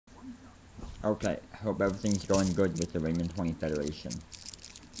Okay, hope everything's going good with the Raymond 20 Federation.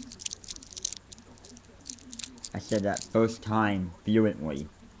 I said that first time fluently.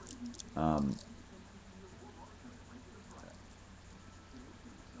 Um,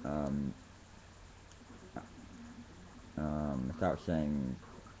 um, without saying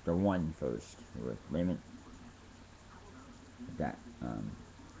the one first with Raymond. That,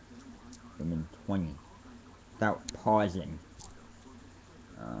 Raymond 20. Without pausing.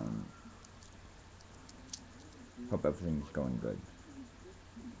 Um, hope everything's going good.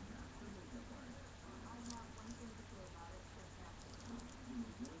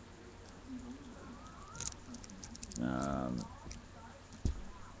 Um,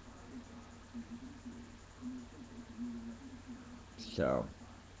 so,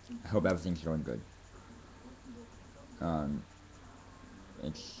 I hope everything's going good. Um,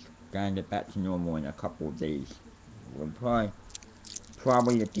 it's gonna get back to normal in a couple of days. We'll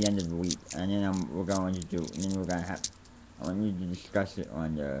probably at the end of the week, and then we're going to do, and then we're gonna have, I need to discuss it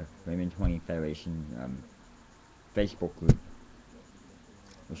on the Raymond 20 Federation Facebook group.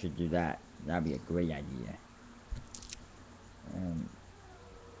 We should do that. That'd be a great idea. Um,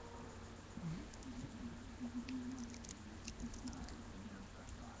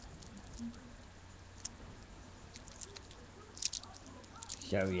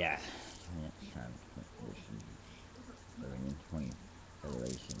 so yeah, next time this is the Raymond 20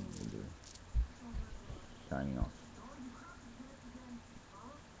 Federation. We'll do signing off.